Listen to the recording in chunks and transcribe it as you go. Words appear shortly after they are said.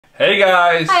Hey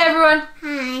guys! Hi everyone!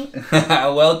 Hi.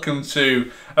 Welcome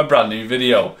to a brand new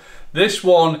video. This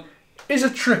one is a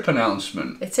trip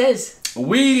announcement. It is.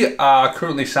 We are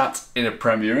currently sat in a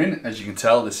Premier Inn. As you can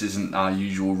tell, this isn't our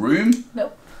usual room.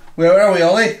 Nope. Where are we,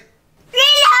 Ollie? We're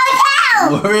in a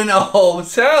hotel. We're in a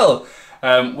hotel.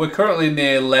 We're currently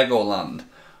near Legoland.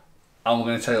 And we're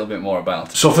going to tell you a little bit more about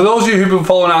it. So for those of you who've been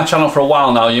following our channel for a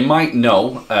while now, you might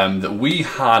know that we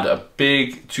had a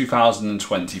big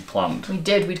 2020 planned. We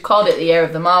did. We'd called it the Year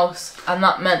of the Mouse, and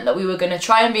that meant that we were going to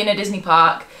try and be in a Disney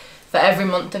park for every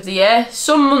month of the year.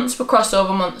 Some months were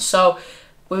crossover months, so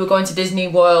we were going to Disney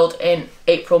World in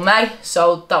April, May,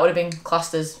 so that would have been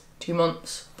classed as 2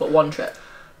 months, but one trip.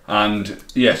 And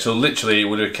yeah, so literally it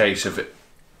would be a case of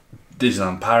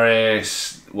Disneyland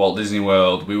Paris, Walt Disney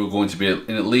World. We were going to be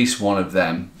in at least one of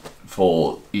them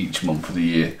for each month of the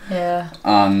year. Yeah.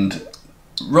 And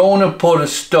Rona put a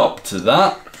stop to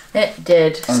that. It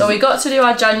did. So we got to do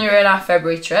our January and our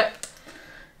February trip.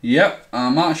 Yep, our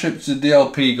March trip to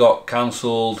DLP got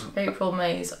cancelled. April,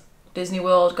 May's Disney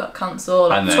World got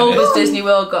cancelled. And then October's Disney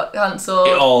World got cancelled.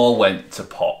 It all went to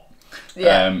pot.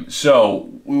 Yeah. So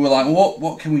we were like,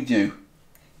 what can we do?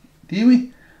 Do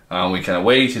we? And we kind of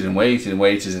waited and waited and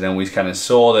waited, and then we kind of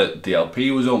saw that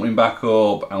DLP was opening back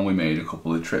up, and we made a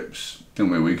couple of trips,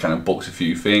 didn't we? We kind of booked a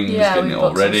few things, getting it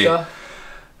all ready.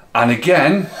 And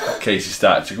again, cases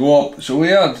started to go up, so we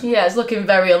had... Yeah, it's looking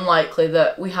very unlikely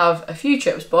that we have a few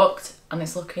trips booked, and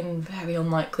it's looking very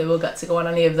unlikely we'll get to go on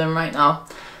any of them right now.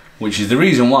 Which is the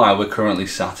reason why we're currently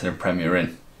sat in a Premier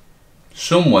Inn.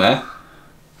 Somewhere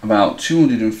about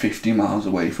 250 miles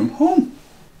away from home.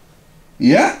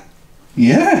 Yeah?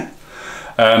 Yeah.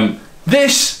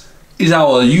 This is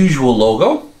our usual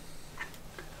logo.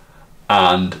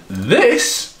 And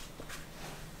this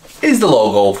is the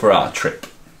logo for our trip.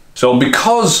 So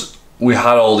because we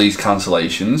had all these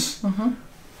cancellations,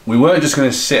 we weren't just going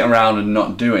to sit around and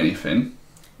not do anything.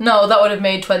 No, that would have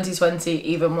made 2020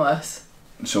 even worse.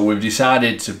 So we've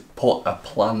decided to put a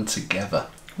plan together.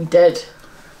 We did.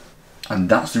 And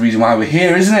that's the reason why we're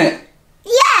here, isn't it?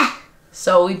 Yeah.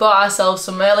 So we bought ourselves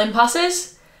some Merlin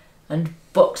passes and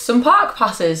booked some park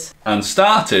passes. And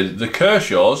started the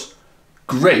Kershaw's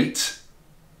Great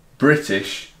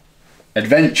British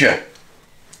Adventure.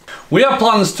 We had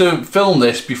plans to film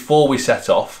this before we set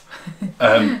off,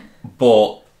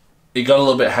 but it got a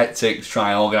little bit hectic to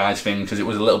try and organise things because it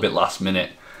was a little bit last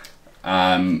minute.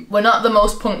 We're not the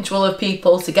most punctual of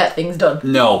people to get things done.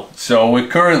 No, so we're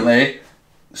currently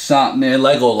sat near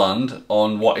Legoland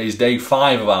on what is day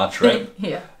 5 of our trip.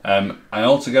 Yeah. And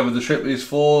altogether the trip is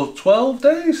for 12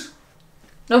 days?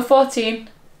 No, 14.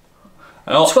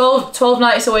 12 Oh.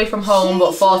 nights away from home,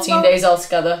 but 14 days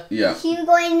altogether. Yeah. So you're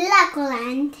going to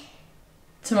Legoland?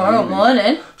 Tomorrow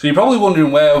morning. So you're probably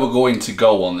wondering where we're going to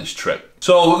go on this trip.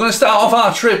 So we're going to start off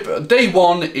our trip. Day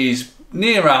 1 is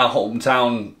near our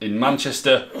hometown in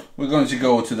Manchester. We're going to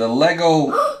go to the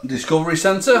Lego Discovery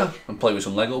Centre and play with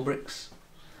some Lego bricks.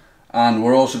 And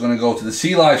we're also going to go to the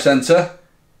Sealife Centre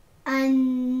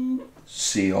And...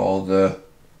 see all the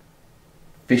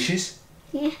fishes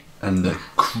Yeah. and the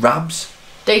crabs.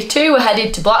 Day 2, we're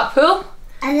headed to Blackpool.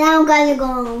 And then I'm going to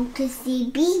go to see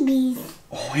CBeebies.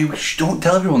 Oh, hey, don't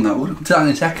tell everyone that. We'll come to that in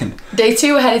a second. Day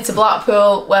 2, we're headed to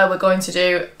Blackpool, where we're going to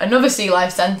do another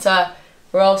Sealife Centre.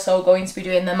 We're also going to be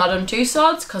doing the Madame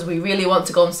Tussauds because we really want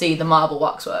to go and see the marble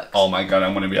waxworks. Oh my god, I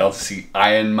want to be able to see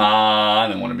Iron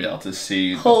Man. I want to be able to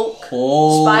see Hulk,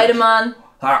 Hulk. Spider-Man.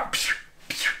 Ah,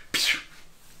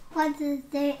 What is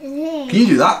there? Can Can you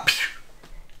do that?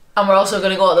 And we're also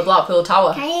going to go at the Blackpool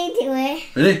Tower. you do it?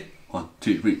 Ready? 1,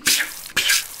 2, 3.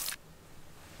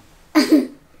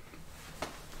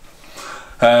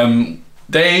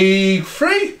 Day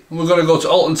 3, we're going to go to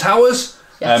Alton Towers.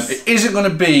 Yes. It isn't going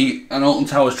to be an Alton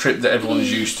Towers trip that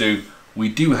everyone's used to. We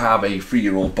do have a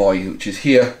 3-year-old boy which is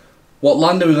here. What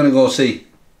land are we going to go see?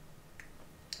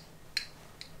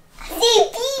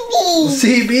 CBeebies.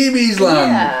 CBeebies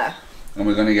land. Yeah. And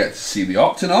we're going to get to see the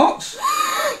Octonauts.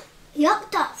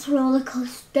 Yup, that's roller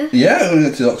coaster. Yeah, we're going to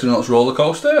get to the Octonauts roller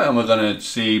coaster, and we're going to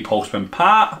see Postman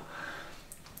Pat.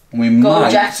 We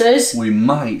Go-Jetters.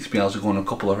 might be able to go on a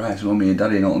couple of rides with me and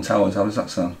Daddy in Alton Towers. How does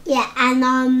that sound? Yeah,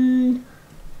 and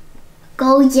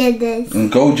Go-Jetters. And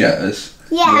Go-Jetters.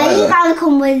 Yeah, are you gonna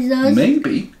come with us?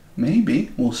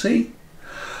 Maybe. We'll see.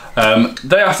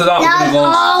 Day after that, we're going to go.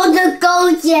 All the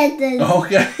Go-Jetters.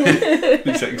 Okay.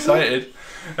 He's excited.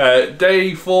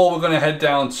 Day 4, we're going to head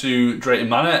down to Drayton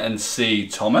Manor and see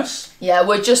Thomas. Yeah,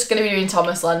 we're just going to be doing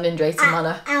Thomas Land in Drayton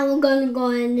Manor. And we're going to go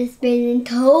on the spinning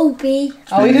Toby.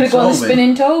 Are we going to go on the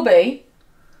spinning Toby?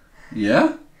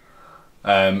 Yeah.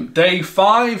 Day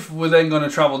 5, we're then going to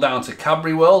travel down to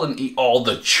Cadbury World and eat all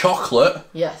the chocolate.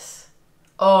 Yes.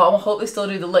 Oh, I hope they still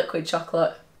do the liquid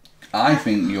chocolate. I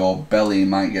think your belly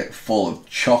might get full of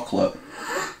chocolate.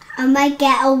 I might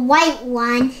get a white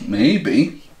one.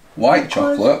 Maybe. White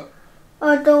chocolate.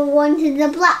 Or the ones with the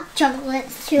black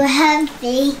chocolate's too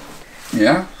heavy.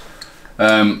 Yeah.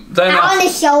 Then I want to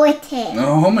show it here.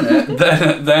 No, a minute.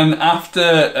 then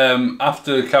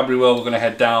after Cadbury World, we're going to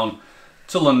head down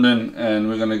to London and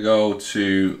we're going to go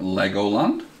to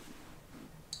Legoland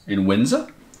in Windsor.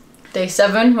 Day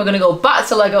 7, we're going to go back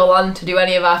to Legoland to do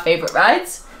any of our favourite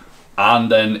rides.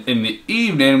 And then in the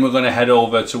evening, we're going to head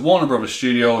over to Warner Brothers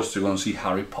Studios to go and see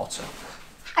Harry Potter.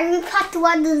 Harry Potter,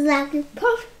 what does Harry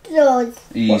Potter do?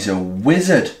 He's a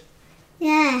wizard.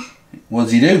 Yeah. What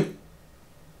does he do?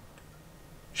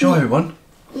 Show everyone.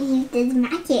 He does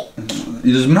magic.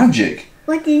 He does magic.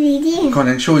 What does he do? Come on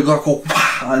then, show you. Go like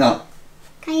that.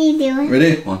 Can you do it?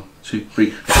 Ready? 1, 2,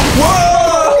 3.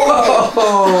 Whoa!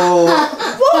 Whoa,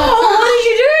 what did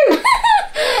you do?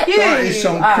 That is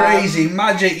some crazy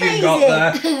magic you've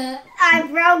got there. I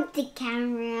broke the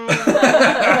camera.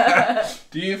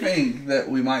 Do you think that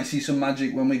we might see some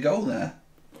magic when we go there?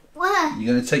 What?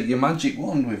 You're going to take your magic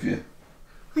wand with you?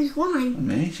 Which one?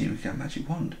 Amazing, we got a magic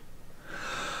wand.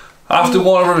 After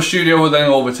Warner Brothers Studio, we're then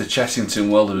over to Chessington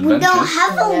World of Adventures. We don't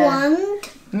have a wand.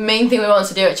 Main thing we want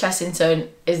to do at Chessington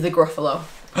is the Gruffalo.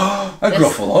 A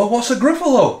Gruffalo? What's a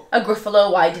Gruffalo? A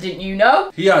Gruffalo, why didn't you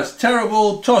know? He has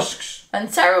terrible tusks.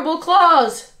 And terrible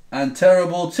claws. And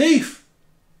terrible teeth.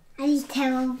 And he's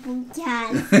terrible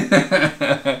cat.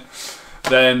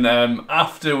 Then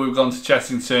after we've gone to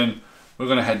Chessington, we're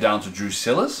going to head down to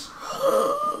Drusillas.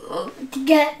 To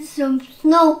get some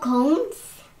snow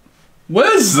cones.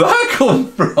 Where's that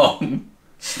come from?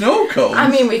 Snow cones? I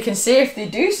mean, we can see if they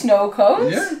do snow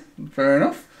cones. Yeah, fair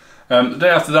enough. The day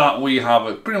after that, we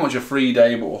have pretty much a free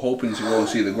day, but we're hoping to go and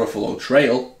see the Gruffalo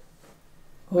Trail.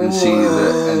 And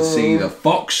see the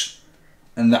fox.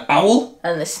 And the owl.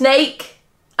 And the snake.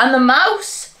 And the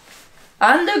mouse.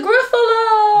 And the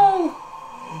Gruffalo.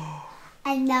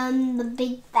 And the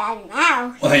big bad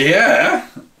mouse. Well, yeah.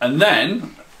 And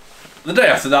then, the day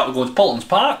after that, we're going to Paultons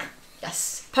Park.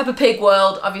 Yes. Peppa Pig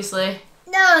World, obviously.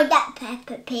 No, that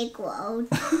Peppa Pig World.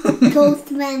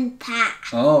 Postman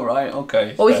Park. Oh, right,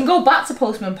 okay. Well, we can go back to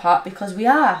Postman Park because we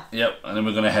are. Yep, and then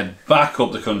we're going to head back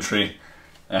up the country.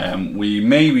 We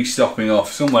may be stopping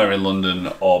off somewhere in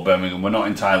London or Birmingham. We're not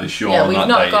entirely sure on that day yet. Yeah, we've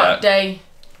not got day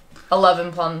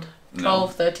 11 planned.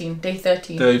 12, 13, day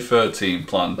 13. Day 13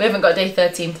 planned. We haven't got day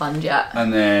 13 planned yet.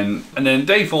 And then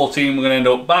day 14, we're going to end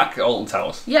up back at Alton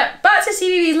Towers. Yeah, back to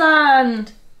CBeebies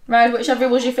Land. Ride whichever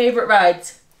was your favourite ride.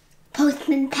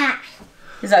 Postman Park.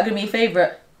 Is that going to be your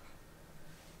favourite?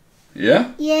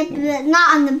 Yeah? Yeah, but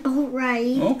not on the boat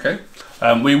ride. Okay.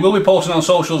 We will be posting on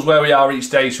socials where we are each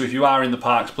day, so if you are in the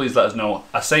parks, please let us know.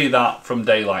 I say that from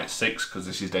daylight 6, because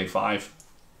this is day 5,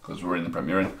 because we're in the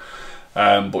premiering.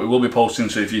 But we will be posting,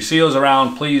 so if you see us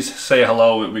around, please say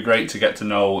hello. It would be great to get to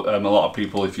know a lot of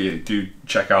people if you do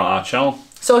check out our channel.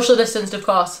 Social distanced, of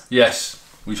course. Yes,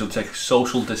 we shall take a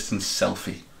social distance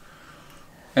selfie.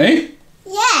 Hey?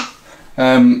 Yeah.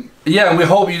 Yeah, we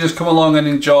hope you just come along and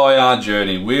enjoy our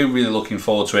journey. We're really looking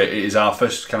forward to it. It is our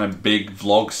first kind of big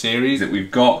vlog series that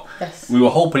we've got. Yes. We were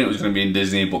hoping it was going to be in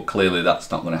Disney, but clearly that's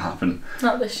not going to happen.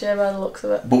 Not this year by the looks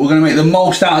of it. But we're going to make the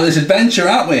most out of this adventure,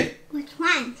 aren't we? Which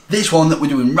one? This one that we're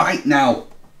doing right now.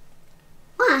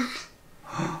 What?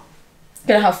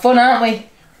 Gonna have fun, aren't we?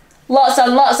 Lots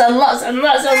and lots and lots and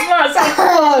lots and lots of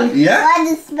fun! Yeah? What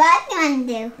does Spider-Man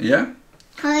do? Yeah.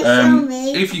 Can you show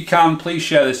me? If you can, please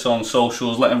share this on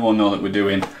socials. Let everyone know that we're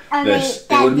doing this.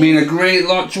 Daddy. It would mean a great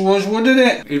lot to us, wouldn't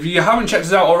it? If you haven't checked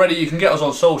us out already, you can get us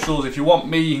on socials. If you want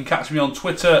me, you can catch me on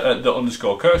Twitter at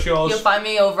 @_Kershaws. You'll find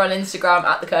me over on Instagram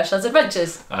at the Kershaws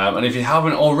Adventures. And if you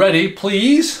haven't already,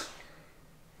 please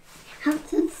Have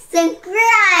to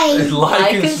subscribe.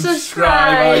 like and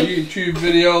subscribe our YouTube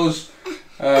videos.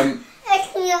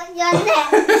 Next to your neck.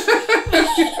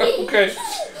 Okay,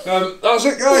 that's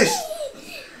it, guys.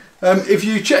 If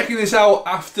you're checking this out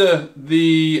after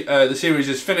the series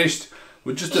is finished,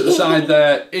 we're just at the side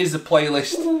there is the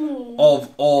playlist of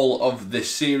all of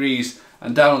this series,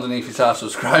 and down underneath is our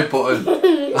subscribe button,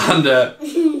 and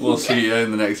we'll see you in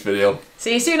the next video.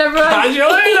 See you soon, everyone. Catch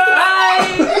you later.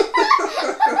 Bye.